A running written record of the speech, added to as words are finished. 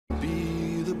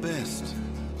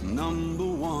number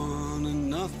one and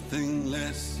nothing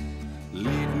less.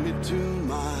 Lead me to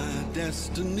my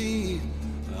destiny.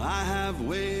 I have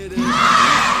waited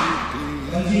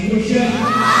patiently.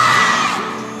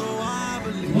 I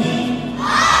believe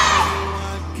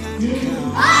I can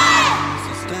count.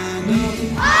 So stand up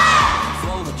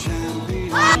for the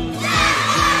champions.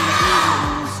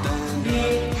 Stand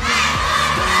up,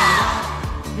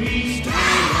 stand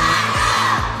up,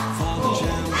 for the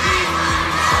champions.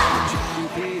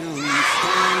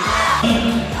 Stand up.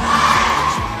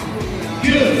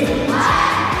 Good.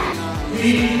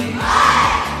 3,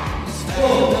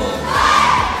 4, 1,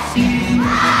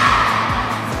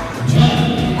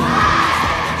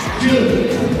 2,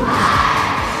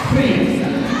 3,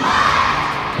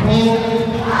 4,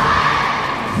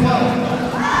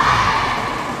 5,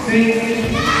 6,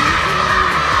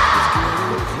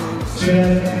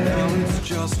 7. It's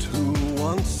just who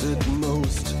wants it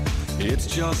most. It's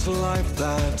just life,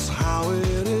 that's how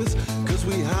it is. 'Cause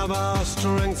we have our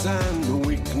strengths and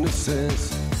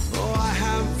weaknesses. Oh, I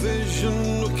have vision,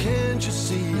 can't you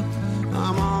see?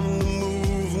 I'm on the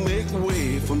move, make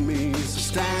way for me. So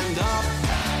stand up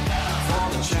for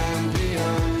the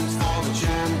champions, for the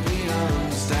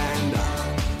champions. Stand up,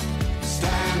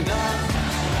 stand up,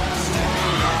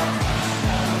 stand up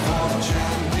for the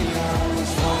champions,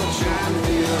 for the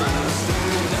champions.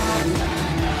 Stand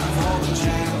up for the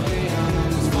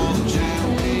champions, for the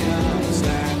champions.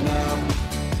 Stand up,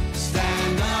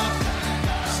 stand up,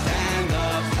 stand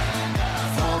up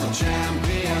for the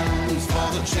champions, for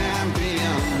the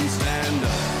champions. Stand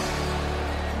up.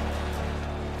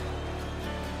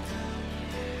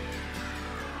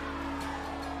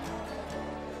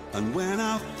 And when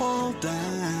I fall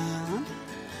down,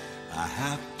 I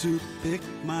have to pick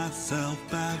myself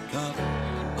back up.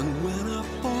 And when I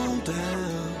fall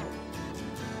down,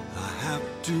 I have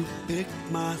to pick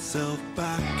myself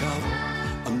back up.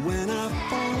 And when I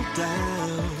fall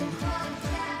down,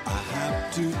 I have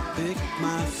to pick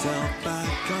myself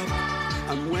back up.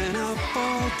 And when I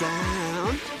fall down,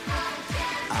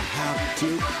 I have to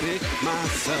pick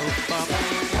myself up.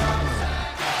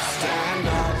 Stand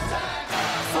up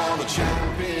for the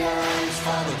champions,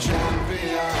 for the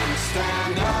champions.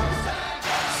 Stand up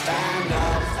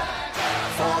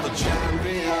for the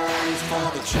champions, for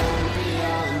the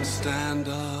champions. Stand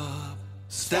up,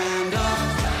 stand up,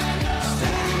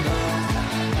 stand up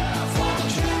for the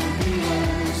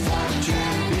champions, for the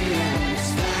champions.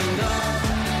 Stand up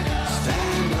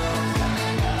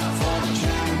for the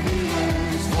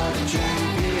champions, for the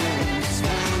champions.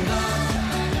 Stand up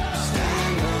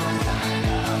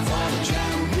for the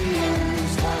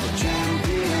champions, for the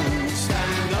champions.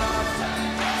 Stand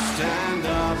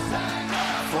up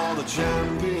for the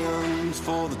champions,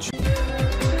 for the champions.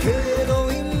 Khelo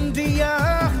India,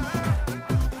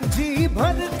 जी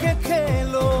भर के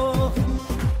खेलो.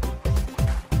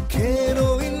 खेलो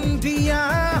India,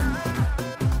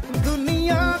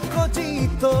 दुनिया को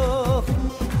जीतो.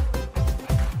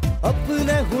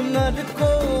 अपने हुनर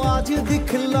को आज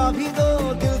दिखला भी दो,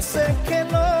 दिल से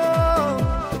खेलो.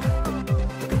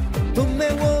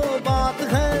 तुम्हें वो बात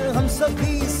है, हम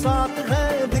सभी साथ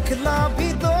हैं, दिखला भी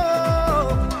दो.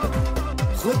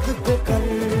 खुद पे कर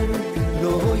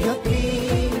लो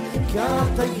यकीन, क्या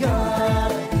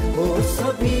तैयार हो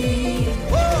सभी.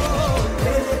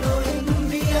 खेलो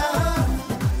इंडिया,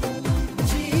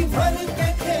 जी भर के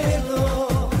खेलो.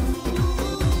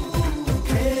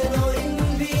 खेलो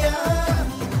इंडिया,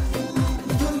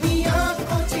 दुनिया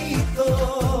को जीतो.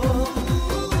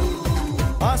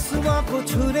 आसमां को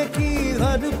छूने की,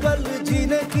 हर पल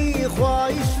जीने की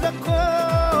ख्वाहिश रखो.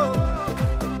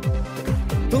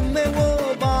 तुम्हें वो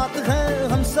बात है,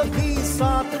 हम सभी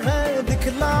साथ हैं,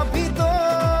 दिखला भी दो.